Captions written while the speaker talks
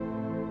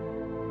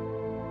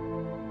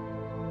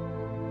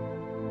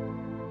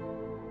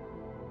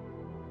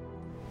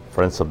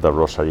friends of the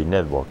Rosary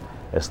Network,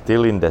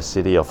 still in the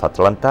city of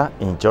Atlanta,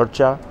 in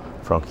Georgia.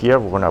 From here,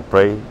 we're going to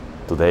pray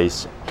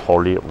today's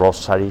Holy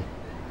Rosary,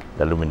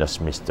 the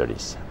Luminous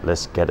Mysteries.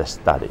 Let's get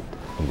started.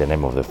 In the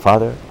name of the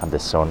Father, and the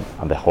Son,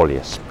 and the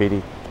Holy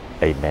Spirit.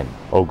 Amen.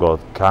 O God,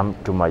 come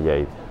to my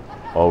aid.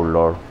 O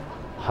Lord,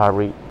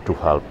 hurry to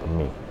help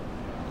me.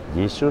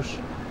 Jesus,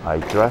 I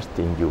trust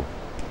in you,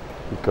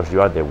 because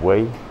you are the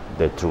way,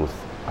 the truth,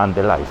 and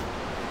the life.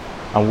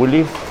 And we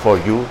live for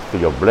you through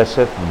your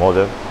blessed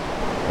Mother,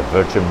 the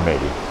Virgin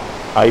Mary.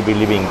 I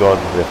believe in God,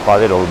 the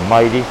Father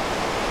Almighty,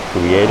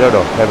 creator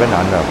of heaven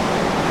and earth,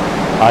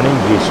 and in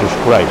Jesus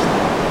Christ,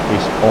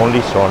 his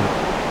only Son,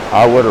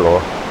 our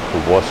Lord,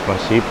 who was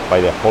conceived by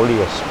the Holy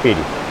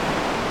Spirit,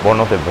 born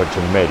of the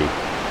Virgin Mary,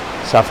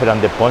 suffered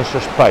under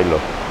Pontius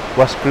Pilate,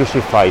 was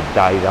crucified,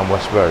 died, and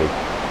was buried.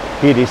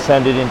 He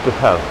descended into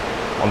hell.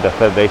 On the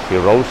third day he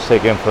rose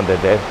again from the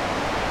dead,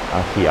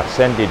 and he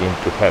ascended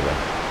into heaven,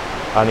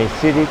 and is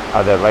seated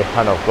at the right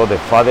hand of God the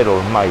Father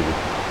Almighty.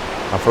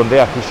 And from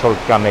there he shall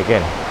come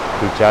again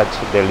to judge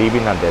the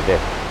living and the dead.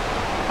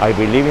 I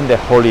believe in the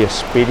Holy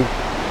Spirit,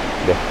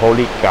 the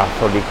Holy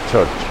Catholic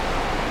Church,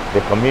 the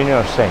communion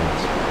of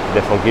saints,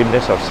 the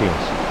forgiveness of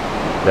sins,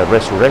 the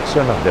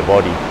resurrection of the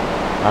body,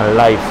 and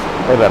life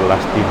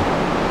everlasting.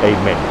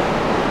 Amen.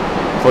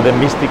 For the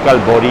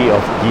mystical body of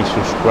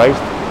Jesus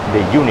Christ,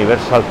 the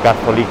universal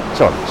Catholic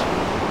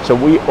Church. So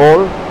we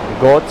all,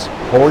 God's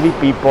holy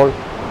people,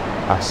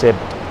 accept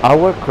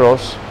our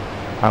cross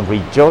and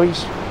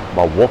rejoice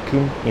by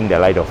walking in the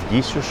light of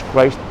Jesus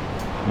Christ,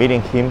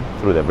 meeting him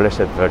through the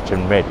Blessed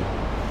Virgin Mary.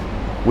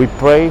 We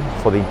pray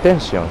for the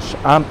intentions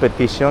and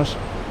petitions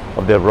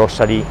of the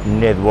Rosary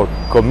Network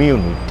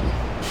community.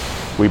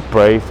 We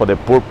pray for the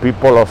poor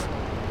people of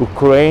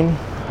Ukraine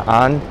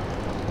and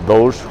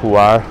those who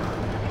are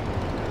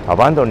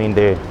abandoning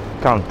the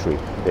country,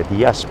 the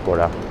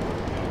diaspora.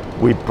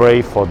 We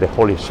pray for the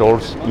holy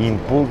souls in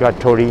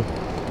purgatory,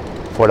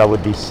 for our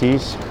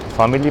deceased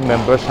family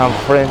members and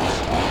friends,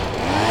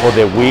 for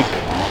the weak,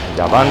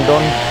 the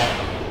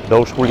abandoned,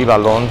 those who live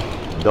alone,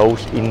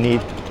 those in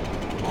need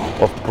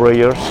of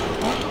prayers.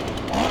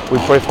 We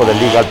pray for the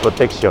legal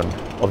protection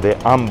of the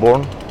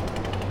unborn,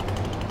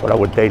 for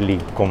our daily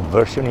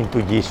conversion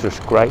into Jesus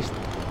Christ,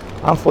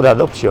 and for the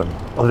adoption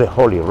of the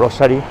Holy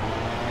Rosary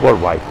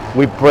worldwide.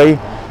 We pray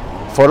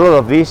for all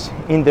of this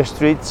in the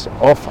streets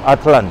of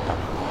Atlanta.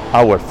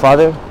 Our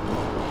Father,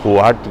 who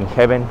art in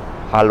heaven,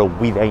 hallowed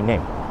be thy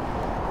name.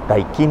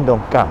 Thy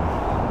kingdom come,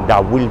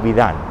 thy will be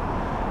done,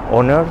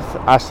 on earth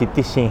as it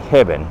is in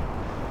heaven.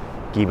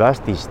 Give us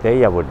this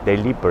day our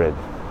daily bread,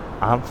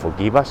 and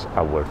forgive us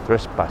our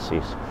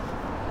trespasses,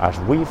 as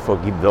we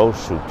forgive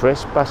those who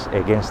trespass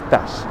against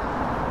us.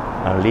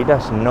 And lead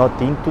us not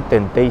into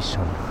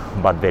temptation,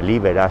 but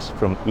deliver us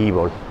from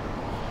evil.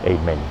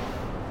 Amen.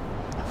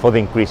 For the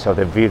increase of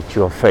the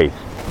virtue of faith.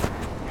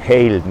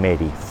 Hail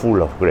Mary,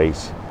 full of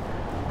grace,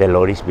 the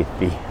Lord is with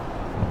thee.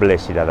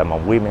 Blessed art thou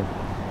among women,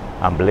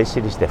 and blessed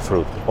is the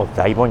fruit of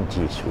thy womb,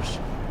 Jesus.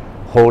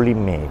 Holy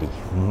Mary,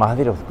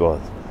 Mother of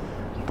God,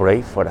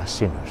 pray for us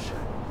sinners,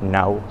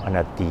 now and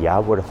at the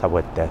hour of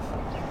our death.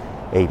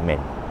 Amen.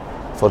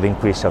 For the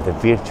increase of the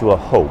virtue of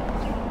hope.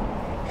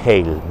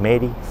 Hail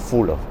Mary,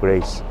 full of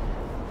grace,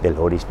 the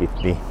Lord is with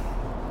thee.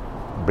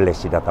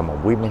 Blessed art thou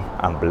among women,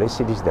 and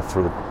blessed is the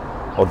fruit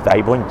of thy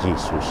womb,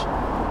 Jesus.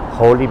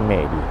 Holy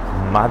Mary,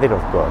 Mother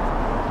of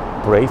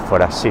God, pray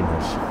for us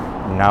sinners,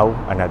 now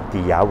and at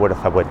the hour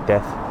of our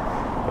death.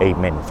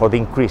 Amen. For the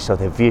increase of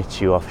the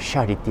virtue of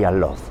charity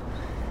and love.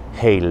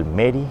 Hail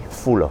Mary,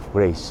 full of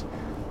grace,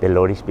 the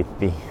Lord is with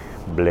thee.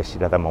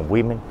 Blessed art thou among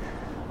women,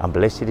 and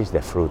blessed is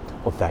the fruit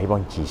of thy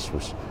womb,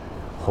 Jesus.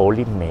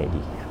 Holy Mary,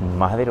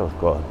 Mother of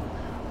God,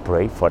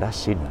 pray for us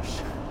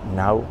sinners,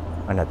 now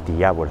and at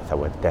the hour of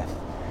our death.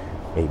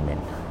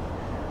 Amen.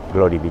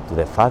 Glory be to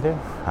the Father,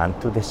 and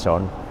to the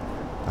Son,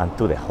 and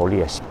to the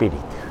Holy Spirit,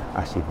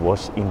 as it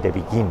was in the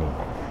beginning,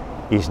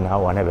 is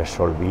now, and ever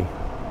shall be,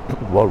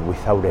 world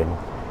without end.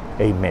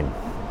 Amen.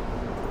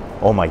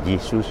 O my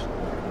Jesus,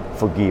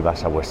 forgive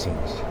us our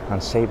sins,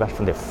 and save us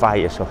from the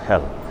fires of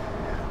hell.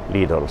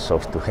 Lead all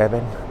souls to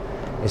heaven,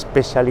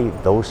 especially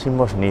those in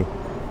most need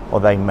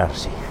of thy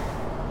mercy.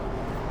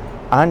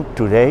 And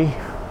today,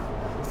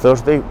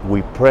 Thursday,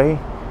 we pray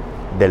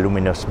the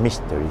Luminous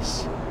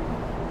Mysteries.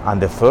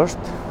 And the first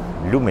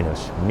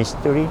luminous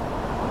mystery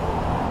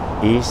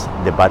is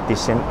the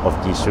baptism of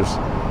Jesus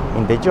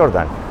in the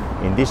Jordan.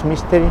 In this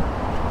mystery,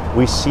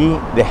 we see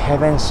the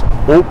heavens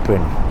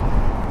open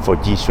for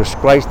Jesus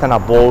Christ, and a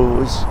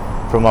voice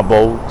from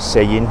above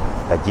saying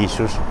that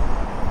Jesus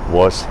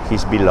was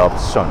his beloved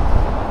Son.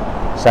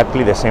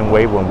 Exactly the same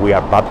way when we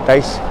are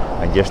baptized,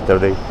 and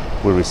yesterday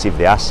we received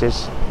the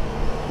ashes,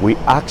 we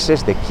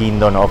access the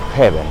kingdom of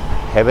heaven.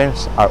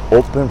 Heavens are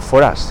open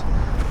for us.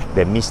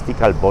 The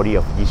mystical body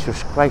of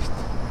Jesus Christ,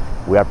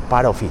 we are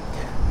part of it.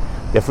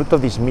 The fruit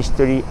of this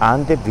mystery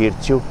and the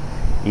virtue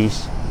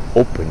is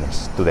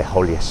openness to the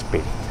Holy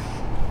Spirit.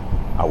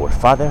 Our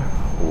Father,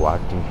 who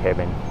art in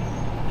heaven,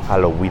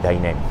 hallowed be thy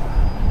name.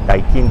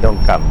 Thy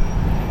kingdom come,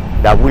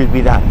 thy will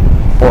be done,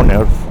 on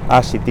earth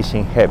as it is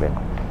in heaven.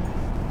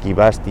 Give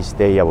us this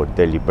day our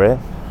daily bread,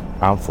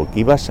 and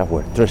forgive us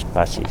our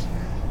trespasses,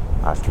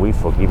 as we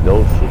forgive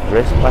those who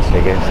trespass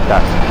against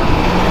us.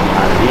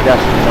 And lead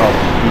us not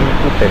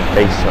into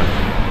temptation,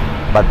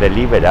 but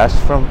deliver us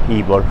from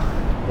evil.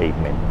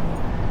 Amen.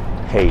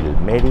 Hail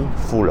Mary,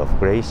 full of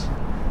grace,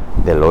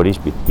 the Lord is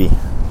with thee.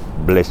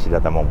 Blessed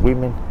art thou among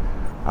women,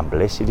 and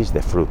blessed is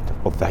the fruit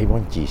of thy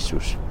womb,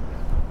 Jesus.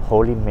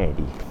 Holy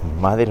Mary,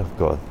 Mother of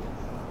God,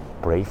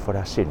 pray for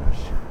us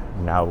sinners,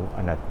 now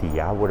and at the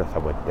hour of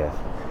our death.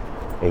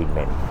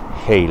 Amen.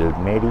 Hail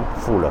Mary,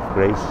 full of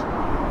grace,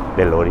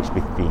 the Lord is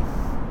with thee.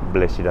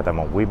 Blessed art thou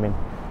among women,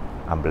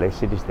 and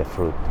blessed is the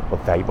fruit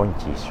of thy womb,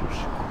 Jesus.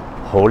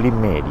 Holy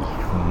Mary,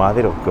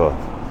 Mother of God,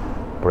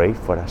 pray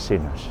for us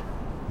sinners,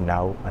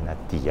 now and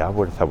at the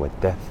hour of our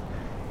death.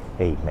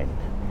 Amen.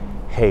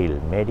 Hail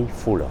Mary,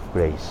 full of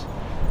grace,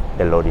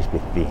 the Lord is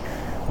with thee.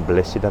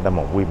 Blessed art thou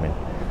among women,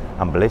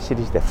 and blessed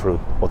is the fruit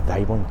of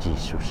thy womb,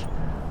 Jesus.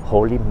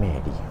 Holy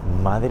Mary,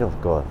 Mother of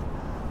God,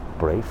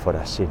 pray for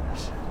us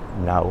sinners,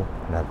 now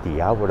and at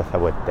the hour of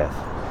our death.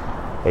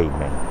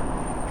 Amen.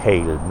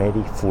 Hail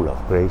Mary, full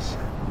of grace,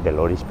 the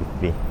Lord is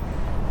with thee.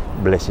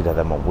 Blessed art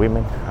thou among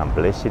women, and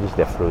blessed is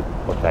the fruit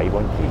of thy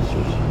womb,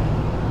 Jesus.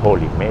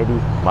 Holy Mary,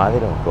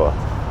 Mother of God,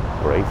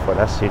 pray for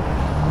us sinners,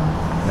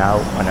 now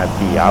and at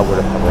the hour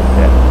of our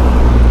death.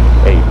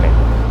 Amen.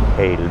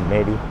 Hail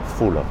Mary,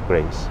 full of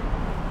grace,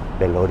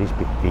 the Lord is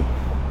with thee.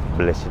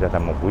 Blessed art thou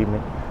among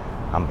women,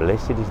 and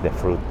blessed is the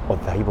fruit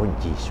of thy womb,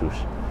 Jesus.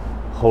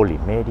 Holy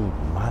Mary,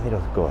 Mother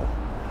of God,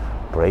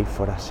 pray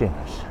for us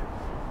sinners,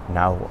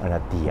 now and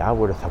at the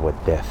hour of our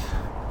death.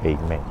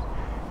 Amen.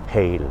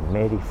 Hail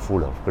Mary,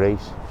 full of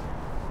grace,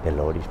 the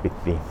Lord is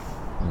with thee.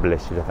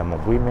 Blessed art thou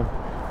among women,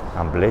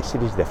 and blessed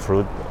is the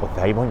fruit of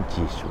thy womb,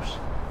 Jesus.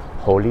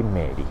 Holy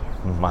Mary,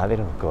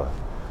 Mother of God,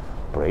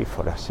 pray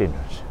for us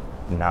sinners,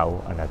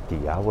 now and at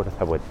the hour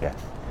of our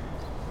death.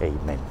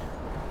 Amen.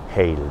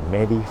 Hail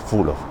Mary,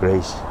 full of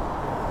grace,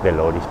 the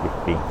Lord is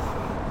with thee.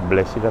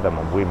 Blessed art thou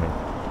among women,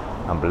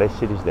 and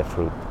blessed is the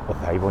fruit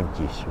of thy womb,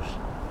 Jesus.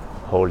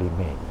 Holy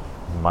Mary,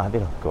 Mother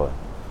of God,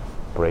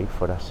 pray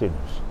for us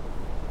sinners,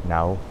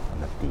 now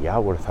and at the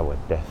hour of our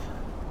death.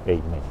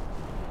 Amen.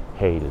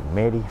 Hail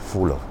Mary,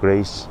 full of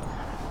grace,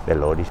 the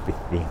Lord is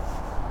with thee.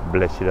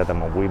 Blessed art thou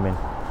among women,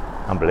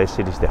 and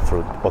blessed is the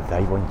fruit of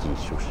thy womb,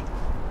 Jesus.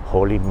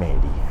 Holy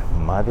Mary,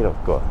 Mother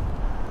of God,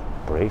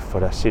 pray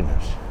for us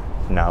sinners,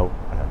 now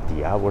and at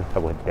the hour of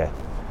our death.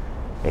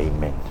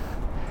 Amen.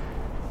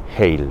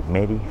 Hail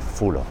Mary,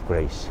 full of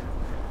grace,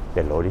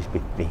 the Lord is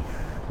with thee.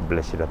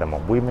 Blessed art thou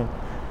among women,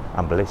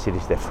 and blessed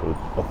is the fruit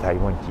of thy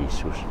womb,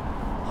 Jesus.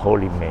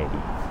 Holy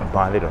Mary,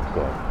 Mother of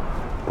God,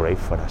 pray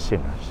for us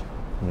sinners,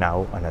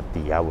 now and at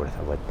the hour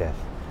of our death.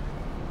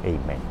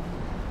 Amen.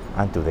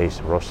 And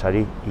today's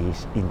Rosary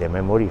is in the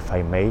memory, if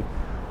I may,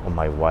 of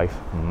my wife,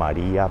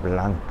 María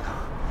Blanca,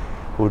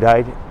 who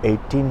died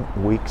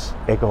 18 weeks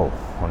ago,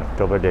 on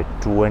October the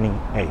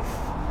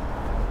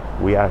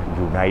 28th. We are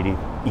united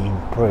in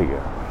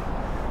prayer,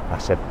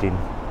 accepting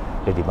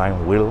the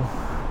divine will,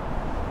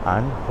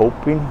 and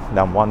hoping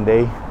that one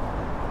day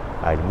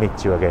I'll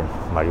meet you again,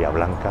 María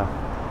Blanca,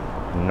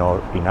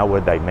 not in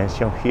our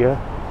dimension here,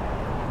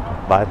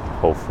 but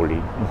hopefully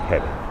in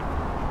heaven.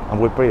 And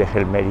we pray the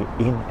Hail Mary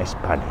in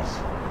Spanish.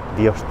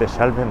 Dios te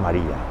salve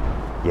María,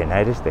 llena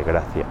eres de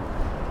gracia,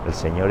 el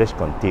Señor es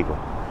contigo,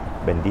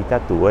 bendita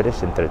tú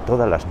eres entre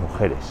todas las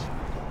mujeres,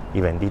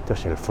 y bendito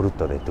es el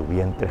fruto de tu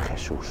vientre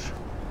Jesús.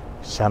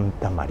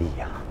 Santa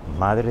María,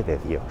 Madre de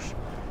Dios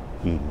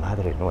y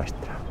Madre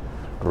nuestra,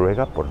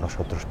 ruega por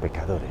nosotros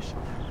pecadores,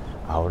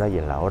 ahora y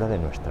en la hora de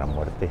nuestra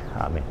muerte.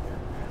 Amén.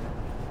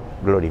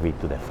 Glory be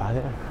to the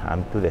Father,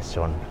 and to the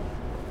Son,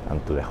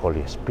 and to the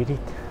Holy Spirit,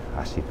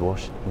 as it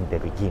was in the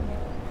beginning,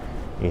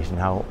 is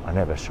now, and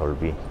ever shall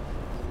be,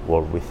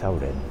 world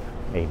without end.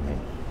 Amen.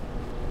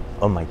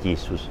 O my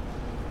Jesus,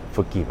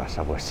 forgive us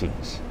our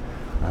sins,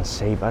 and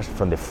save us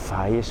from the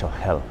fires of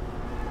hell.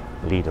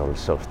 Lead all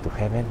souls to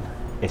heaven,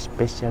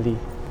 especially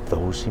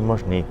those in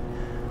most need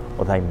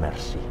of thy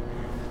mercy.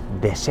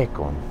 The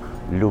second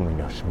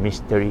luminous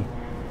mystery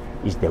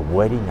is the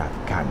wedding at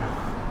Cana.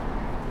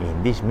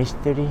 In this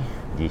mystery,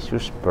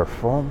 Jesus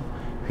performed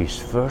his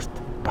first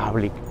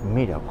public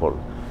miracle,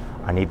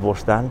 and it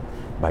was done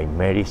by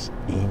Mary's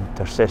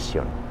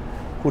intercession,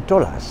 who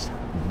told us,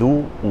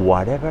 do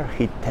whatever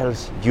he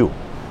tells you.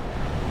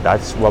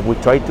 That's what we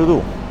try to do.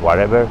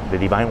 Whatever the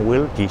divine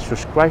will,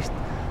 Jesus Christ,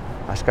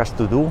 asks us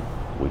to do,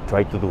 we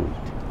try to do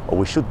it. Or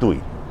we should do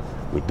it.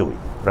 We do it,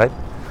 right?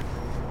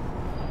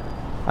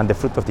 And the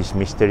fruit of this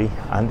mystery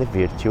and the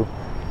virtue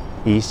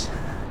is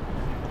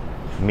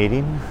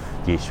meeting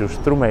Jesus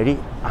through Mary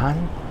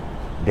and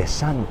the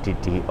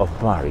sanctity of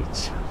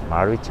marriage.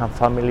 Marriage and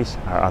families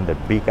are under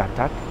big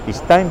attack.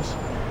 These times,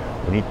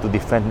 we need to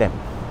defend them.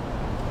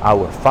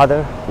 Our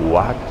Father, who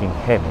art in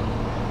heaven,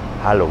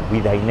 hallowed be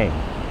thy name.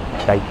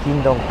 Thy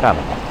kingdom come,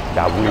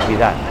 thy will be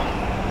done,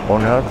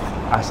 on earth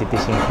as it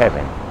is in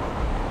heaven.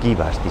 Give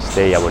us this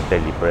day our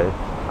daily bread,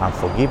 and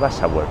forgive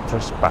us our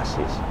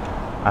trespasses,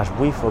 as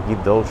we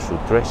forgive those who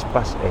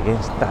trespass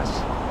against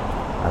us.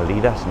 And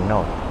lead us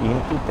not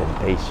into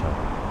temptation,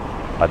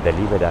 but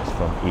deliver us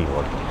from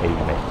evil.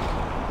 Amen.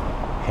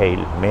 Hail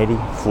Mary,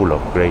 full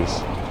of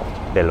grace,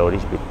 the Lord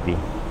is with thee.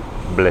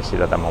 Blessed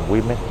art among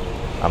women,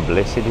 and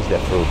blessed is the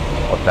fruit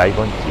of thy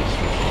womb,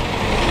 Jesus.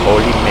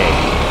 Holy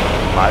Mary,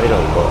 Mother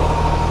of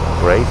God,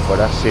 pray for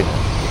us sinners,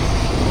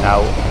 now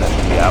and at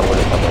the hour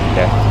of our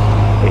death.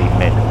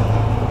 Amen.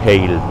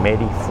 Hail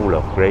Mary, full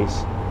of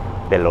grace,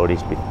 the Lord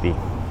is with thee.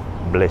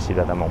 Blessed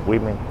art among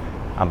women,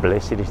 and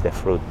blessed is the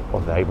fruit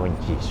of thy womb,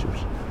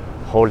 Jesus.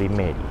 Holy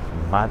Mary,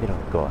 Mother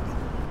of God,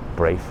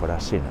 pray for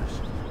us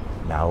sinners,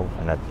 now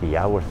and at the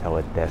hour of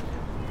our death.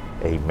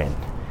 Amen.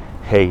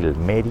 Hail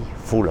Mary,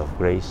 full of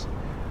grace,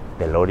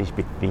 the Lord is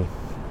with thee.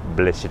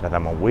 Blessed art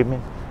among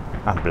women,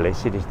 and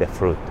blessed is the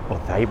fruit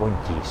of thy womb,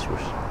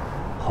 Jesus.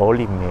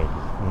 Holy Mary,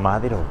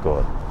 Mother of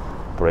God,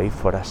 pray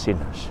for us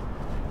sinners,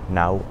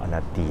 now and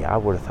at the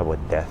hour of our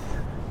death.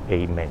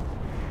 Amen.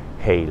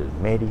 Hail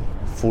Mary,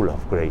 full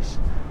of grace,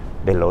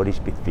 the Lord is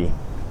with thee.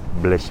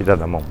 Blessed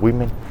art among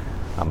women,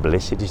 and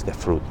blessed is the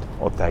fruit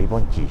of thy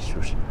womb,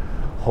 Jesus.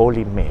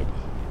 Holy Mary,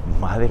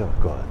 Mother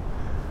of God,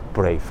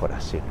 pray for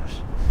us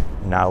sinners,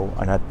 now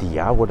and at the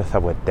hour of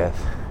our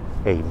death.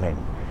 Amen.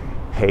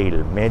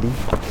 Hail Mary,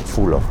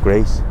 full of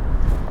grace,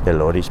 the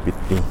Lord is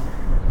with thee.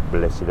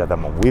 Blessed art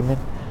among women,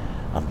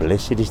 and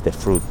blessed is the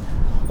fruit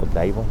of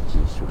thy womb,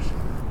 Jesus.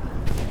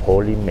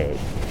 Holy Mary,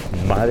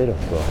 Mother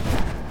of God,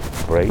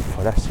 pray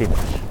for us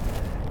sinners,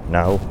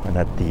 now and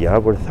at the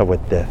hour of our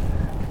death.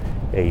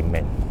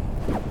 Amen.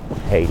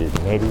 Hail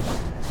Mary,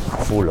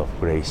 full of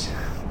grace,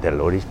 the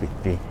Lord is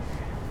with thee.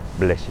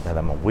 Blessed art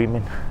among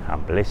women,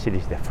 and blessed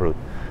is the fruit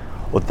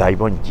of thy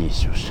womb,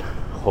 Jesus.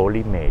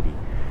 Holy Mary,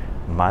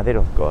 Mother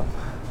of God,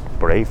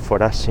 pray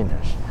for us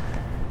sinners,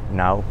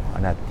 now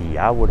and at the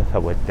hour of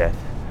our death.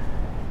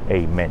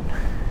 Amen.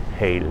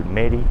 Hail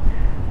Mary,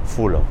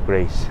 full of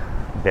grace,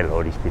 the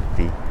Lord is with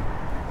thee.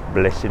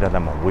 Blessed art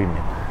among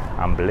women,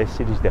 and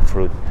blessed is the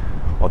fruit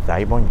of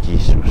thy womb,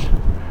 Jesus.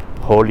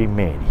 Holy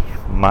Mary,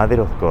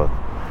 Mother of God,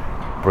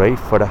 pray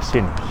for us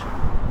sinners,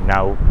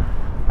 now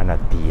and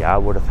at the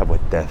hour of our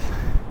death.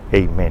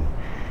 Amen.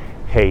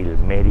 Hail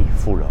Mary,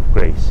 full of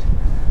grace,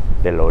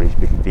 the Lord is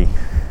with thee.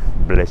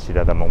 Blessed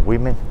art among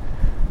women,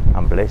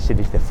 and blessed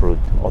is the fruit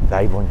of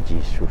thy womb,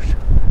 Jesus.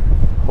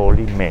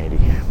 Holy Mary,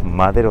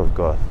 Mother of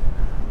God,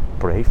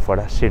 pray for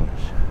us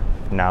sinners,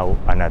 now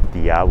and at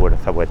the hour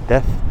of our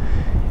death.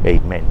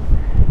 Amen.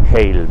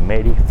 Hail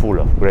Mary, full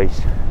of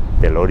grace,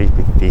 the Lord is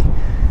with thee.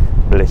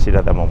 Blessed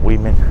art among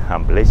women,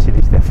 and blessed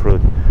is the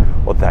fruit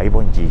of thy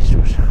womb,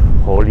 Jesus.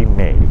 Holy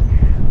Mary,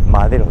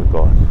 Mother of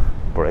God,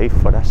 pray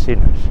for us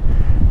sinners,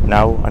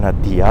 now and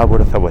at the hour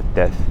of our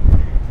death.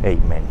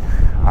 Amen.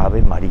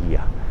 Ave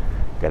Maria,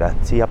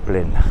 gratia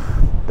plena,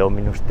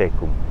 Dominus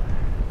tecum,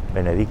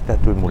 benedicta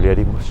tui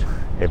mulieribus,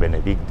 et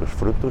benedictus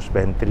fructus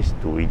ventris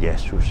tui,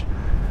 Iesus.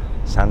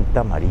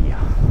 Santa Maria,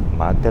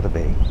 Mater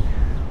Dei,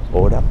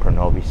 ora pro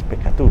nobis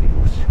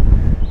peccatoribus,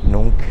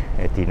 nunc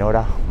et in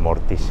hora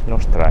mortis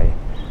nostrae.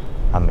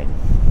 Amen.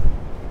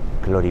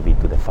 Glory be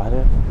to the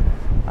Father,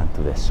 and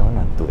to the Son,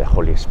 and to the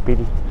Holy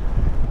Spirit,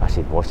 as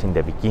it was in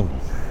the beginning,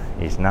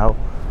 is now,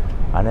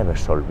 and ever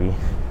shall be,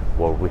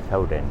 world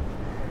without end.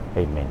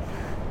 Amen.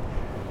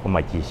 O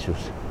my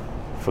Jesus,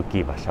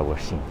 forgive us our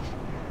sins,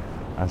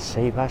 and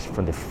save us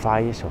from the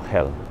fires of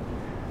hell.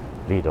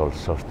 Lead all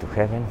souls to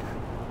heaven,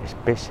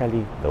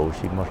 especially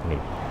those in most need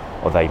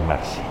of thy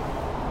mercy.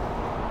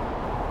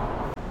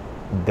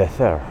 The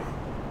third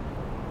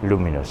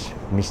luminous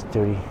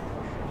mystery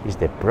is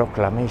the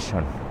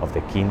proclamation of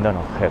the kingdom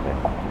of heaven.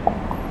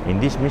 In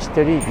this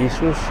mystery,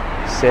 Jesus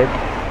said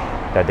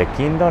that the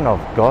kingdom of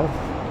God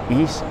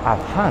is at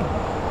hand.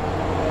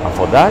 And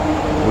for that,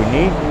 we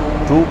need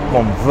to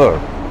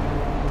convert,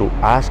 to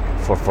ask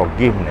for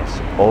forgiveness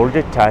all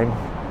the time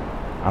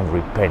and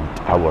repent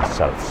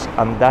ourselves.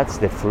 And that's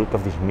the fruit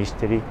of this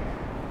mystery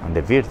and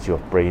the virtue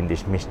of praying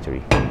this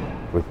mystery,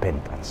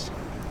 repentance.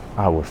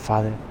 Our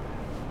Father,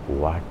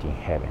 who art in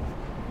heaven,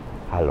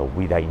 hallowed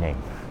be thy name.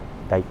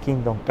 Thy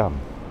kingdom come,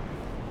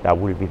 thy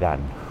will be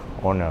done,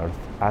 on earth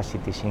as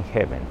it is in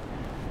heaven.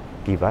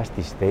 Give us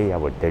this day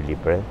our daily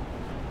bread,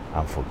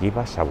 and forgive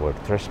us our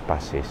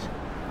trespasses,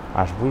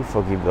 as we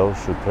forgive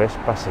those who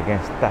trespass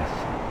against us.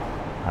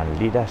 And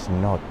lead us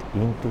not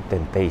into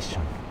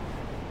temptation,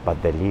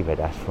 but deliver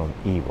us from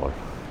evil.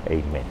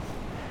 Amen.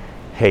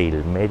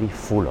 Hail Mary,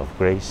 full of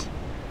grace,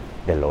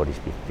 the Lord is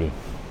with thee.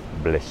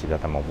 Blessed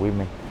art among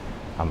women,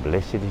 and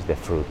blessed is the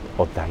fruit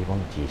of thy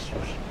womb,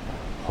 Jesus.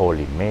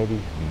 Holy Mary,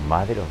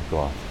 Mother of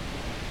God,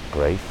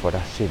 pray for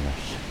us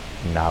sinners,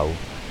 now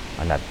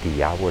and at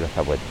the hour of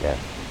our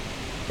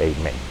death.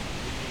 Amen.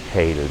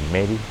 Hail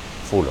Mary,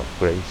 full of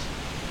grace,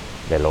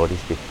 the Lord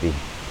is with thee.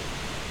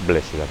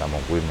 Blessed art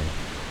among women,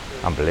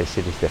 and blessed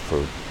is the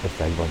fruit of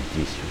thy womb,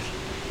 Jesus.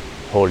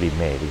 Holy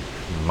Mary,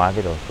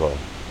 Mother of God,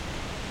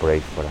 pray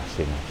for us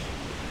sinners,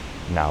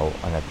 now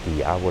and at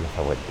the hour of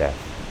our death.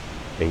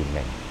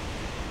 Amen.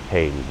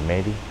 Hail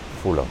Mary,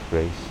 full of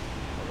grace,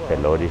 the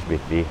Lord is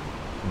with thee.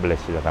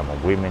 Blessed art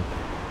among women,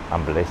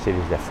 and blessed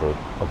is the fruit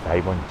of thy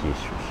womb,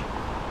 Jesus.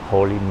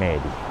 Holy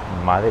Mary,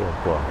 Mother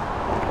of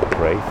God,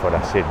 pray for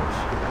us sinners,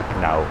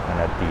 now and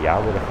at the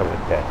hour of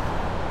our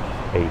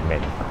death.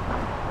 Amen.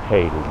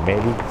 Hail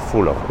Mary,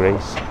 full of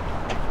grace,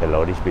 the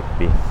Lord is with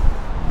thee.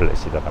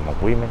 Blessed art thou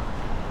among women,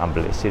 and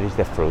blessed is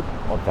the fruit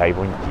of thy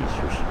womb,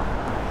 Jesus.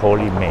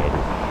 Holy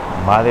Mary,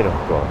 Mother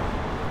of God,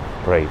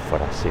 pray for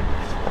us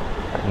sinners,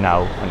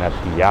 now and at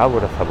the hour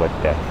of our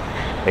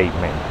death.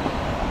 Amen.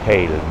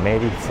 Hail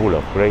Mary, full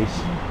of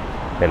grace,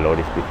 the Lord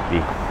is with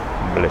thee.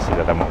 Blessed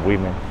art thou among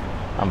women,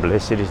 and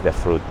blessed is the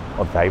fruit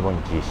of thy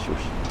womb,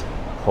 Jesus.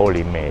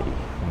 Holy Mary,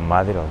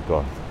 Mother of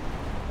God,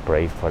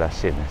 pray for us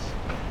sinners,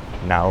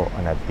 now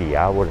and at the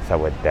hour of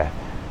our death.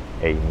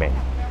 Amen.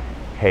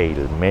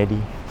 Hail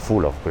Mary,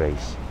 full of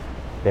grace,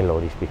 the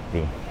Lord is with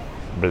thee.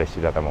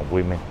 Blessed art thou among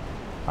women,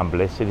 and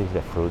blessed is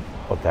the fruit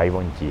of thy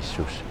womb,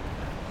 Jesus.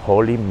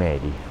 Holy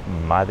Mary,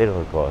 Mother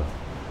of God,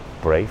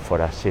 pray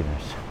for us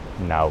sinners,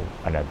 now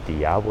and at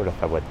the hour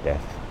of our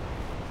death.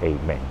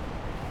 Amen.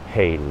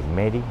 Hail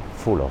Mary,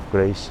 full of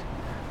grace,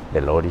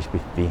 the Lord is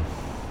with thee.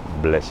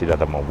 Blessed art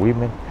thou among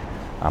women,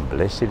 and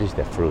blessed is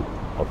the fruit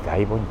of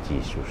thy womb,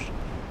 Jesus.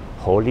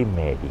 Holy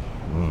Mary,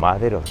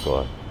 Mother of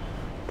God,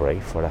 pray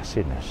for us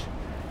sinners,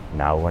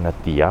 now and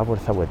at the hour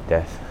of our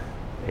death.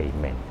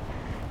 Amen.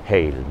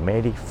 Hail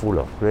Mary, full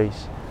of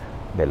grace,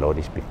 the Lord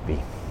is with thee.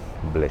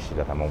 Blessed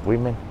art thou among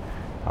women,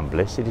 and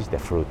blessed is the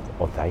fruit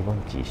of thy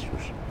womb,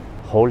 Jesus.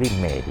 Holy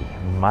Mary,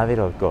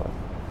 Mother of God,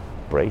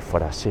 pray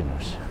for us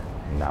sinners,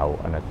 now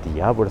and at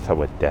the hour of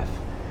our death.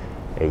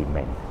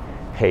 Amen.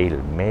 Hail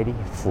Mary,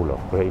 full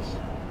of grace,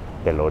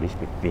 the Lord is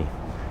with thee.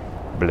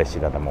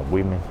 Blessed art thou among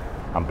women,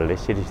 and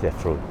blessed is the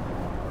fruit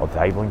of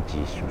thy womb,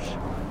 Jesus.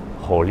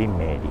 Holy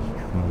Mary,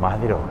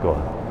 Mother of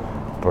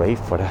God, pray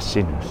for us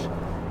sinners,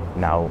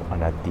 now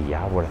and at the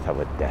hour of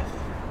our death.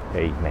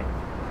 Amen.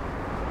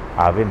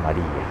 Ave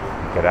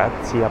Maria,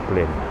 gratia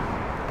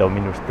plena,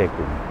 Dominus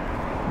tecum,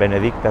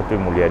 benedicta tui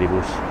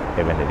mulieribus,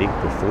 et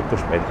benedictus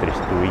fructus ventris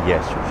tui,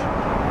 Iesus.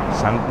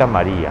 Santa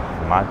Maria,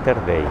 Mater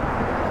Dei,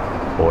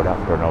 ora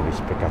pro nobis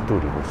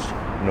peccaturibus,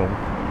 nunc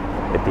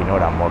et in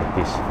hora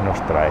mortis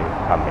nostrae.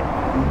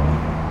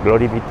 Amen.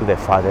 Glory be to the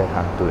Father,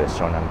 and to the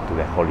Son, and to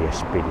the Holy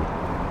Spirit,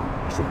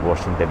 as it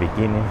was in the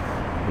beginning,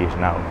 is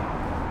now,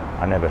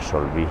 and ever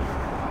shall be,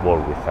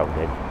 world without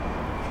end.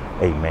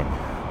 Amen.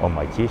 O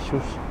my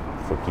Jesus,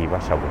 forgive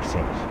us our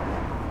sins,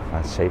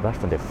 and save us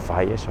from the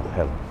fires of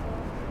hell.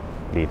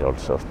 Lead all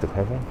souls to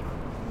heaven,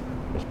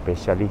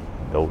 especially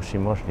those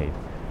in most need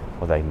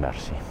of thy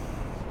mercy.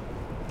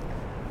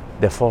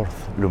 The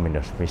fourth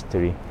luminous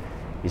mystery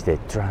is the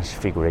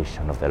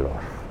transfiguration of the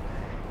Lord.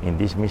 In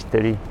this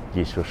mystery,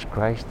 Jesus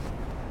Christ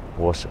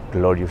was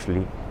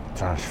gloriously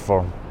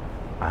transformed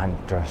and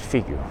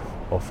transfigured,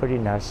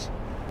 offering us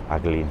a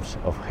glimpse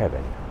of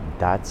heaven.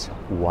 That's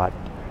what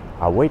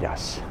awaits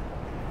us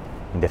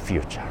in the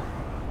future,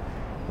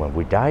 when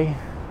we die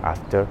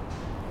after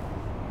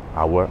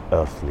our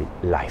earthly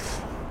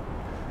life.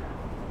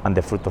 And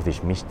the fruit of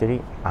this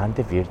mystery and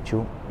the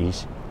virtue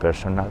is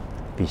personal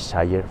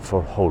desire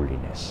for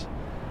holiness.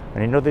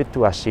 And in order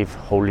to achieve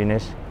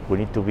holiness, we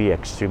need to be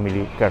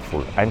extremely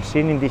careful. I'm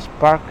sitting in this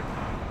park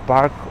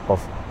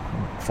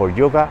for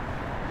yoga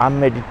and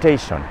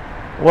meditation.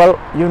 Well,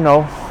 you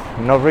know,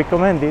 not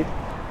recommended.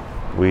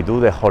 We do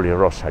the Holy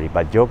Rosary,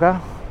 but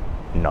yoga,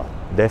 no,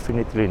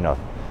 definitely not.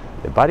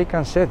 The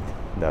Vatican said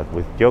that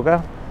with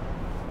yoga,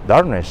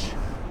 darkness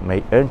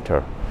may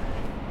enter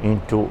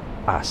into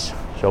us.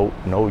 So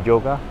no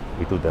yoga,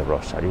 we do the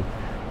Rosary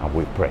and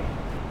we pray.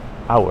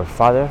 Our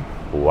Father,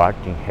 who art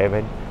in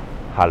heaven,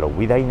 hallowed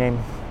be thy name.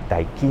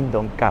 Thy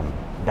kingdom come,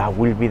 thy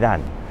will be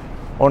done,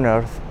 on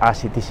earth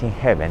as it is in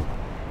heaven.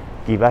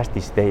 Give us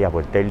this day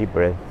our daily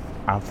bread,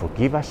 and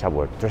forgive us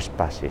our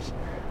trespasses,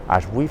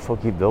 as we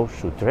forgive those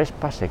who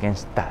trespass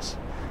against us.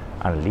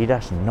 And lead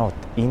us not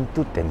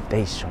into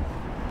temptation,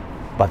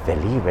 but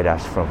deliver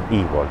us from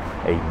evil.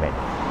 Amen.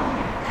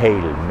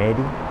 Hail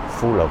Mary,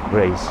 full of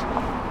grace,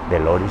 the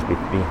Lord is with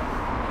thee.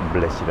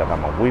 Blessed art thou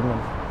among women,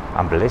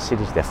 and blessed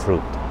is the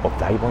fruit of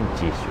thy womb,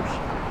 Jesus.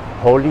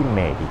 Holy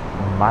Mary,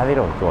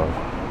 Mother of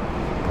God,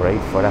 pray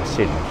for us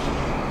sinners,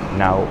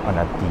 now and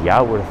at the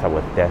hour of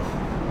our death.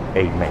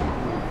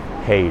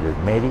 Amen. Hail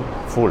Mary,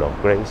 full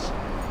of grace,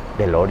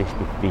 the Lord is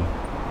with thee.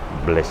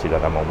 Blessed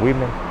art thou among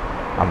women,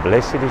 and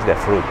blessed is the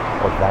fruit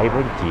of thy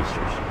womb,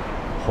 Jesus.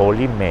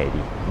 Holy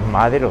Mary,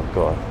 Mother of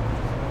God,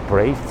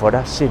 pray for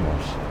us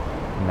sinners,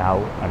 now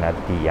and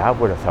at the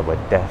hour of our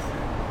death.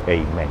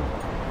 Amen.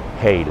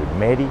 Hail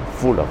Mary,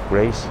 full of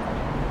grace,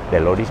 the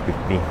Lord is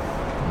with thee.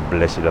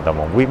 Blessed art thou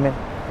among women,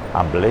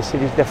 and blessed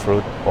is the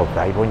fruit of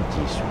thy womb,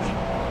 Jesus.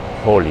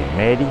 Holy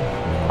Mary,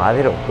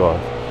 Mother of God,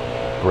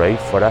 pray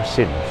for us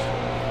sinners,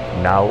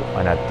 now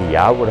and at the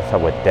hour of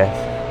our death.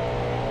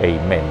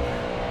 Amen.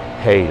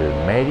 Hail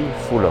Mary,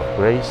 full of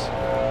grace,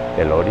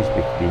 the Lord is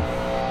with thee.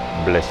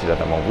 Blessed art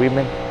thou among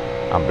women,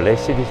 and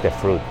blessed is the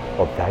fruit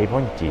of thy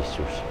womb,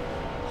 Jesus.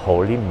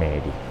 Holy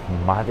Mary,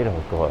 Mother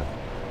of God,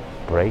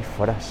 pray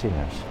for us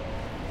sinners,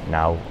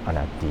 now and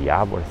at the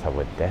hour of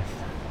our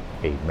death.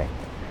 Amen.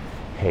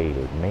 Hail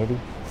Mary,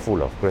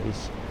 full of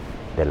grace,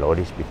 the Lord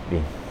is with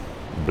thee.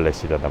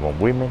 Blessed art thou among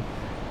women,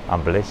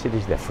 and blessed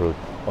is the fruit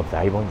of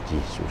thy womb,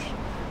 Jesus.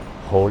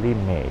 Holy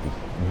Mary,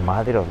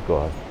 Mother of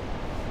God,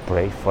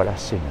 pray for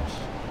us sinners,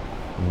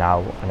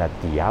 now and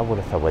at the hour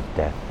of our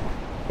death.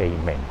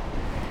 Amen.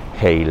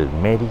 Hail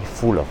Mary,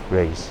 full of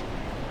grace,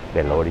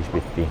 the Lord is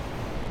with thee.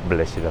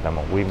 Blessed art thou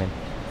among women,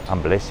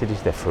 and blessed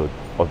is the fruit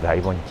of thy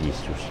womb,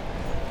 Jesus.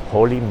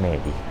 Holy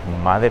Mary,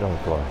 Mother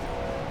of God,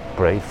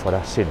 pray for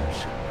us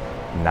sinners,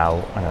 now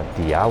and at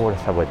the hour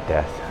of our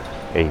death.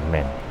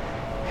 Amen.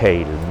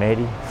 Hail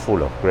Mary,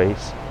 full of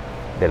grace,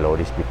 the Lord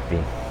is with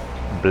thee.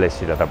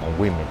 Blessed art thou among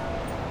women,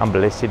 and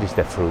blessed is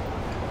the fruit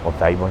of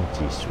thy womb,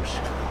 Jesus.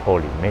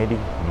 Holy Mary,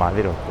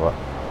 Mother of God,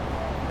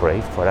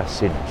 pray for us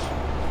sinners,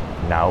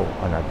 now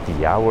and at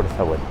the hour of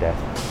our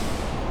death.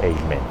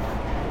 Amen.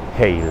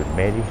 Hail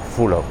Mary,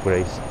 full of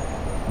grace,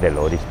 the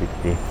Lord is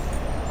with thee.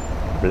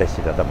 Blessed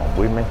art thou among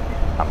women,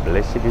 and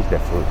blessed is the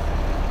fruit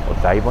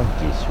of thy womb,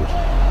 Jesus.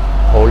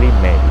 Holy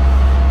Mary,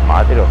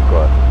 Mother of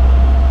God,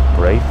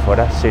 pray for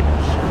us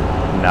sinners,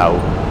 now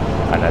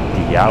and at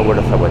the hour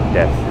of our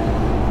death.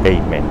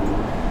 Amen.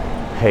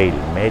 Hail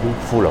Mary,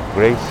 full of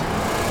grace,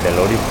 the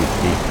Lord is with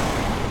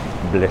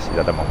thee. Blessed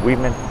art thou among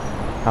women,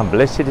 and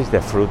blessed is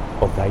the fruit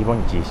of thy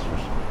womb,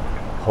 Jesus.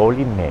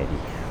 Holy Mary,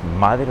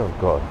 Mother of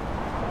God,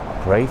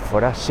 pray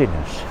for us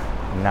sinners,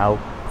 now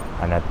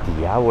and at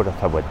the hour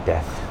of our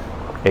death.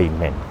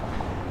 Amen.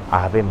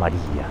 Ave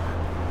Maria,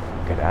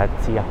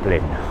 gratia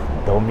plena,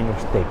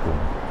 Dominus tecum,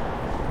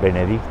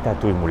 benedicta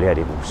tui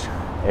mulieribus,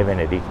 et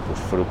benedictus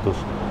fructus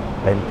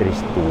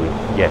ventris tui,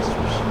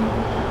 Iesus.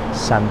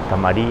 Santa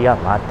Maria,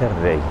 Mater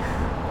Dei,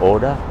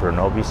 ora pro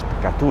nobis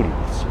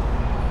peccatoribus,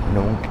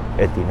 nunc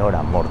et in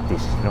hora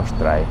mortis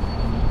nostrae.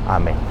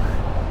 Amen.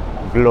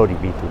 Glory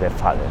be to the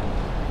Father,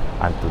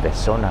 and to the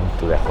Son, and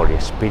to the Holy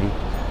Spirit,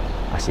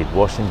 as it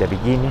was in the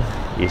beginning,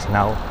 is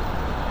now,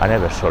 and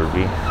ever shall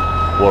be,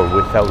 world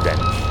without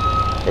end.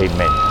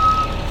 Amen.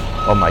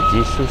 O my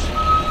Jesus,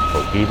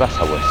 forgive us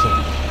our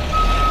sins,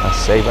 and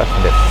save us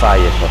from the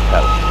fires of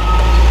hell.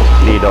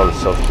 Lead all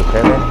souls to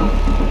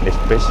heaven,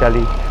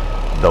 especially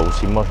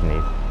those in most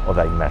need of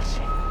thy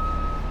mercy.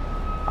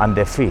 And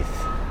the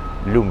fifth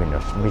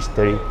luminous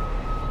mystery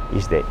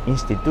is the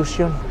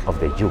institution of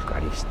the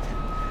Eucharist.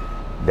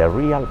 The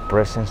real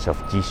presence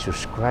of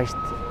Jesus Christ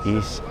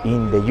is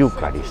in the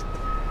Eucharist.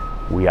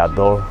 We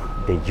adore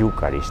the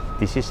Eucharist.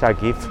 This is a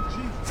gift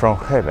from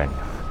heaven.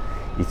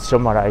 It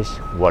summarizes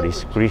what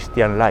is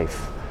Christian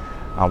life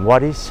and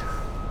what is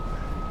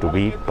to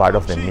be part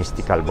of the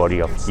mystical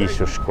body of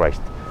Jesus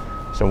Christ.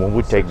 So when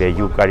we take the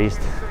Eucharist,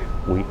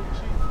 we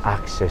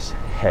access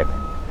heaven.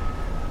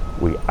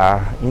 We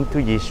are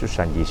into Jesus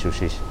and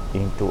Jesus is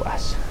into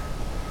us.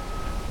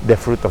 The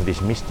fruit of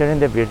this mystery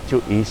and the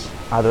virtue is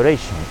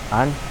adoration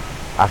and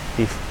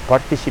active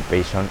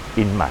participation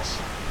in Mass.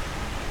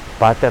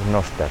 Pater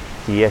noster,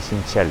 qui es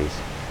in celis,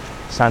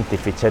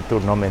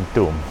 sanctificetur nomen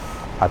tuum,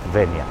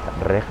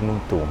 adveniat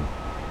regnum tuum,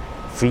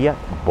 fiat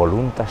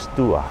voluntas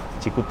tua,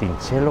 sicut in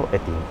cielo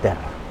et in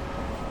terra.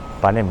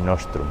 Panem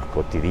nostrum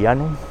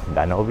quotidianum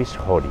da nobis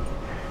hodie,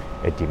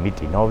 et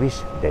dimitti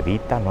nobis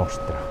debita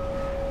nostra,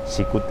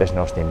 sicut es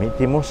nos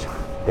dimittimus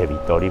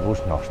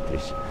debitoribus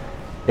nostris.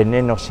 Et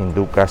ne nos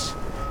inducas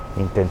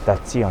in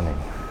tentationem,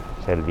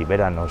 sed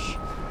libera nos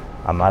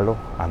a malo.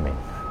 Amen.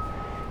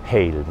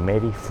 Hail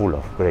Mary, full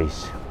of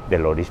grace, the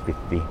Lord is with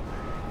thee.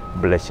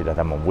 Blessed art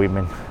thou among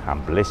women,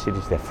 and blessed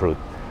is the fruit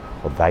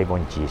of thy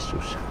womb,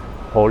 Jesus.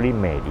 Holy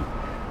Mary,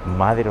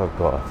 Mother of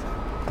God,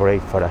 pray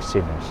for us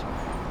sinners,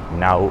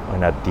 now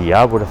and at the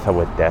hour of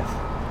our death.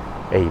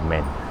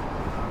 Amen.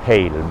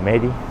 Hail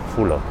Mary,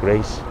 full of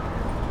grace,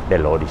 the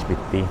Lord is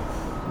with thee.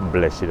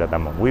 Blessed art thou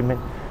among women,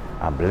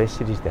 and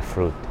blessed is the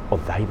fruit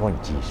of thy womb,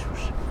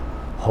 Jesus.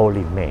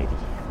 Holy Mary,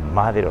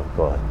 Mother of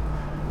God,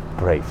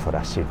 pray for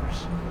us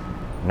sinners,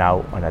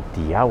 now and at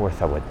the hour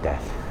of our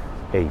death.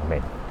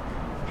 Amen.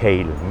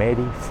 Hail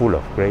Mary, full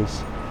of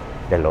grace,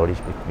 the Lord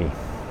is with thee.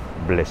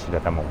 Blessed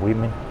art thou among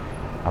women,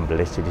 and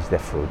blessed is the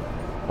fruit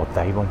of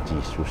thy womb,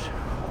 Jesus.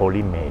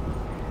 Holy Mary,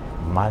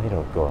 Mother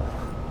of God,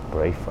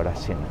 pray for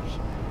us sinners,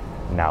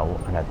 now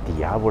and at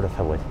the hour of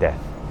our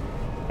death.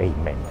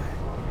 Amen.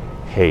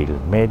 Hail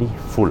Mary,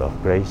 full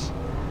of grace,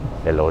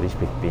 the Lord is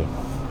with thee.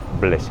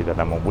 Blessed art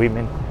thou among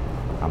women,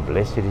 and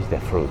blessed is the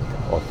fruit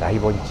of thy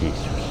womb,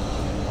 Jesus.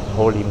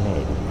 Holy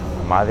Mary,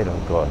 Mother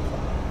of God,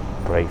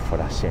 pray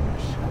for us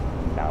sinners,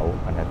 now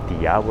and at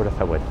the hour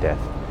of our death.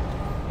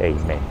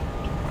 Amen.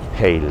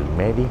 Hail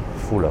Mary,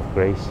 full of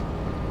grace,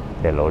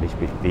 the Lord is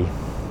with thee.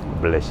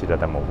 Blessed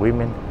art thou among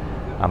women,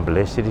 and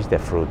blessed is the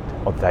fruit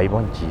of thy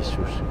womb,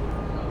 Jesus.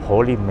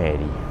 Holy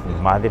Mary,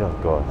 Mother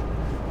of God,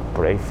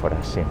 pray for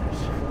us sinners,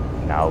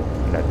 now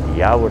and at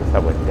the hour of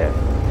our death.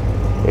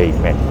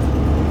 Amen.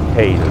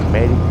 Hail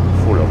Mary,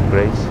 full of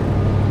grace,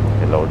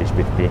 the Lord is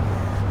with thee.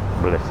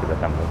 Blessed art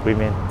thou among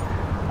women,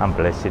 and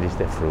blessed is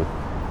the fruit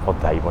of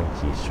thy womb,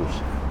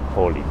 Jesus.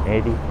 Holy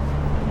Mary,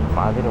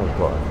 Mother of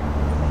God,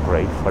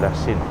 pray for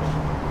us sinners,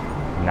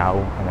 now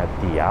and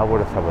at the hour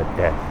of our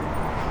death.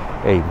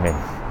 Amen.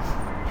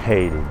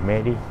 Hail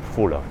Mary,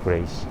 full of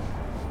grace,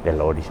 the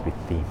Lord is with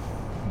thee.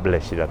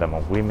 Blessed art thou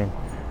among women,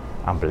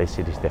 and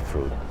blessed is the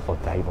fruit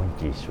of thy womb,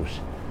 Jesus.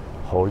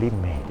 Holy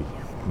Mary,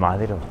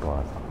 Mother of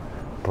God,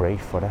 pray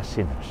for us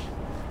sinners,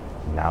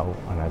 now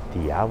and at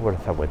the hour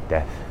of our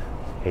death.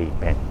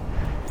 Amen.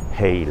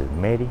 Hail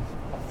Mary,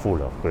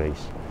 full of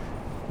grace,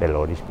 the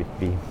Lord is with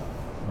thee.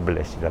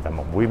 Blessed art thou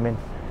among women,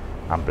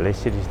 and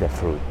blessed is the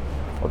fruit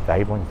of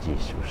thy womb,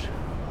 Jesus.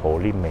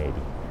 Holy Mary,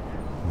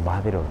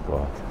 Mother of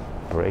God,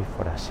 pray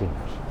for us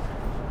sinners,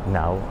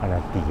 now and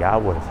at the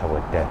hour of our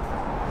death.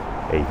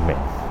 Amen.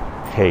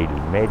 Hail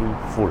Mary,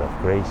 full of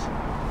grace,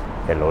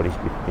 the Lord is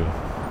with thee.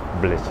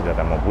 Blessed art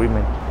thou among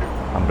women,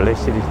 and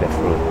blessed is the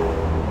fruit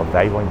of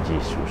thy womb,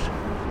 Jesus.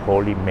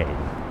 Holy Mary,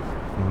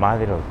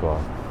 Mother of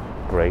God,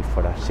 pray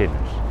for us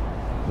sinners,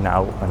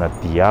 now and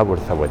at the hour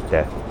of our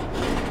death.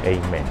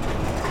 Amen.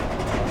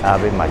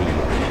 Ave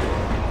Maria,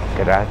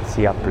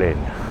 gratia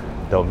plena,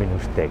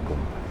 Dominus tecum,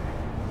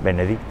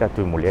 benedicta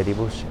tui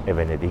mulieribus, et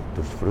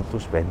benedictus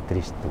fructus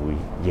ventris tui,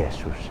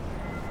 Iesus.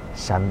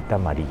 Santa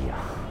Maria,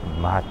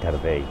 Mater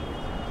Dei,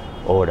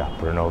 ora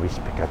pro nobis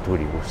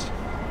peccatoribus,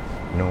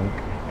 nunc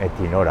et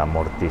in hora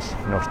mortis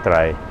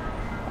nostrae.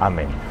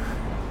 Amen.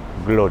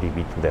 Glory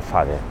be to the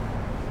Father,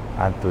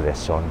 and to the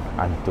Son,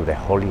 and to the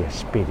Holy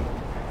Spirit,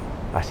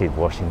 as it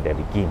was in the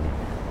beginning,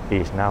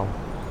 is now,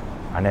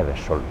 and ever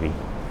shall be,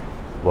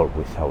 world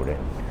without end.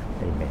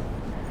 Amen.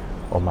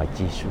 O my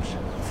Jesus,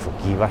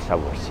 forgive us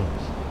our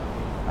sins,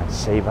 and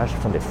save us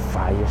from the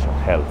fires of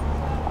hell.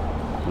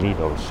 Lead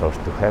all souls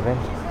to heaven,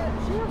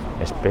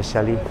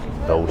 especially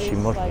those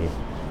in most need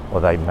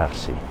of thy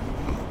mercy.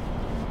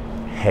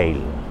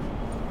 Hail,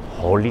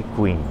 Holy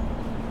Queen,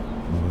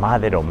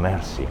 Mother of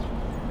Mercy,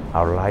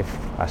 our life,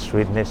 our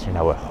sweetness, and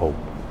our hope.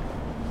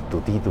 To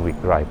thee do we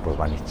cry, poor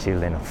banished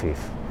children of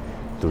Eve.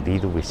 To thee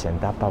do we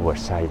send up our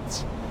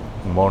sighs,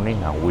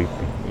 mourning and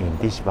weeping in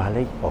this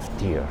valley of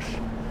tears.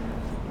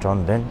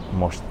 Turn then,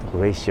 most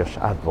gracious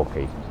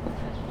Advocate,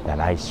 thine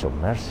eyes of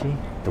mercy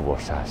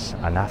towards us,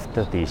 and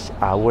after this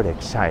our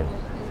exile,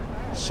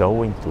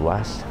 sow into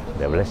us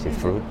the blessed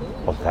fruit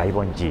of thy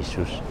womb,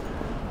 Jesus.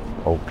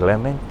 O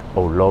clement,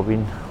 O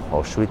loving,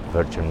 O sweet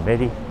Virgin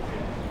Mary,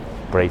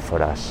 pray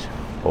for us.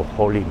 O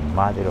Holy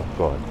Mother of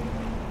God,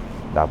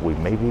 that we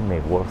may be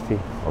made worthy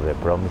of the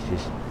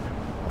promises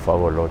of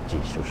our Lord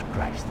Jesus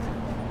Christ.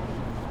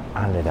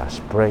 And let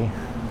us pray,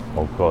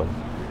 O God,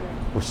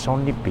 whose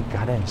only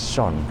begotten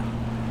Son,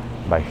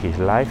 by his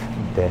life,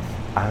 death,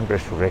 and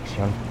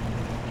resurrection,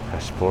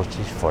 has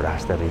purchased for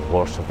us the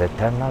rewards of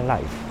eternal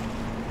life.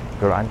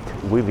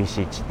 Grant, we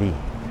beseech thee,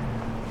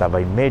 that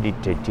by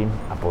meditating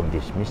upon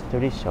these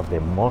mysteries of the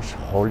most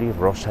holy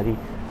Rosary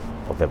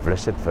of the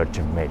Blessed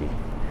Virgin Mary,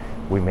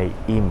 we may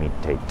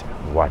imitate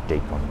what they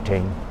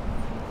contain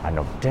and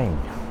obtain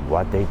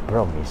what they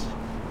promise,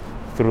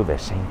 through the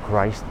same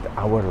Christ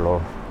our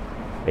Lord.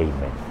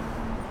 Amen.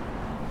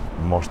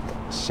 Most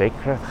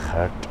Sacred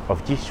Heart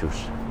of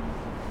Jesus,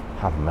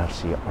 have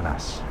mercy on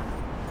us.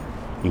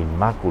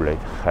 Immaculate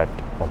Heart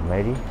of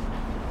Mary,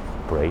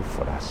 pray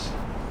for us.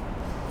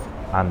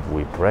 And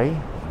we pray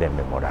the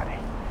Memorare.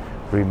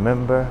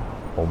 Remember,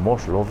 O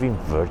most loving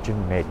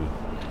Virgin Mary,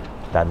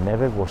 that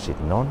never was it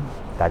known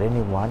that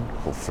anyone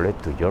who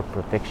fled to your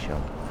protection,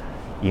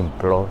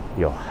 implored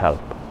your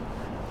help,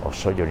 or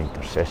sought your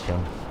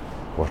intercession,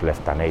 was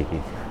left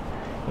unaided.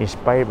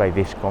 Inspired by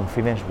this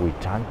confidence, we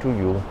turn to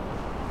you,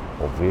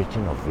 O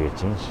Virgin of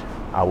Virgins,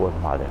 our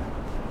Mother.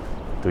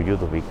 To you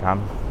do we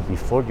come,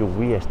 before you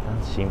we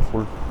stand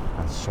sinful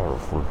and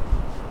sorrowful.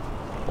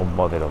 O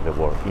Mother of the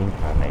Word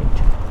incarnate,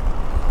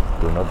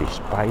 do not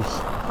despise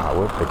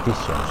our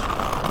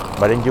petitions,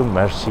 but in your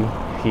mercy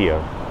hear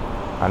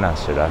and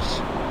answer us.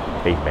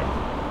 Amen.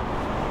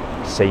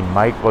 Saint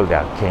Michael the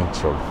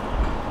Archangel,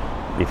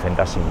 defend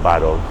us in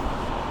battle.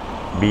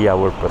 Be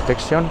our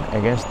protection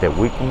against the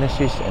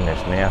weaknesses and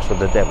snares of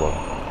the devil.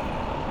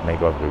 May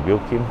God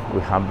rebuke him,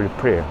 we humbly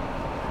pray.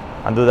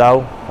 And do thou,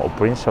 O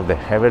Prince of the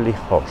heavenly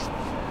host,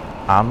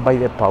 and by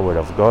the power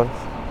of God,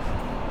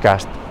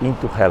 cast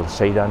into hell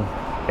Satan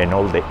and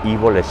all the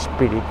evil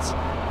spirits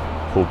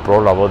who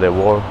prowl about the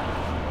world,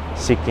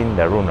 seeking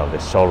the ruin of the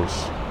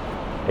souls.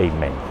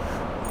 Amen.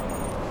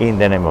 In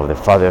the name of the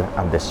Father,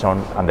 and the Son,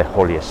 and the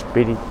Holy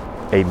Spirit.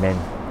 Amen.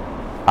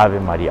 Ave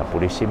María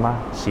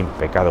Purísima, sin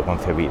pecado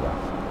concebida.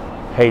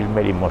 Hail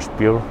Mary, most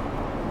pure,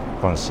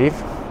 conceived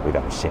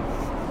without sin.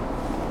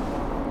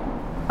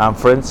 And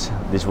friends,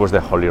 this was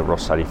the Holy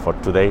Rosary for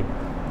today,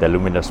 the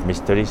Luminous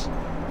Mysteries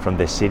from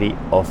the city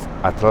of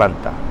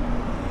Atlanta.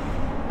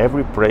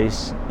 Every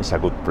place is a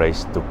good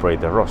place to pray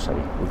the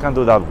Rosary. We can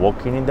do that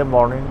walking in the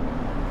morning,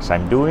 as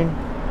I'm doing,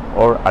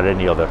 or at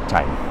any other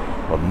time.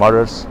 What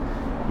matters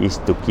is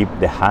to keep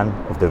the hand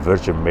of the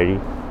Virgin Mary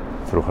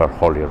through her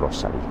Holy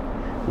Rosary.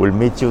 We'll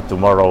meet you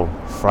tomorrow,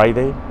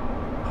 Friday,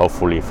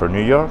 hopefully from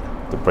New York,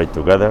 to pray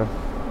together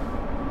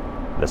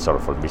the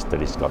Sorrowful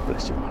Mysteries. God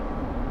bless you all.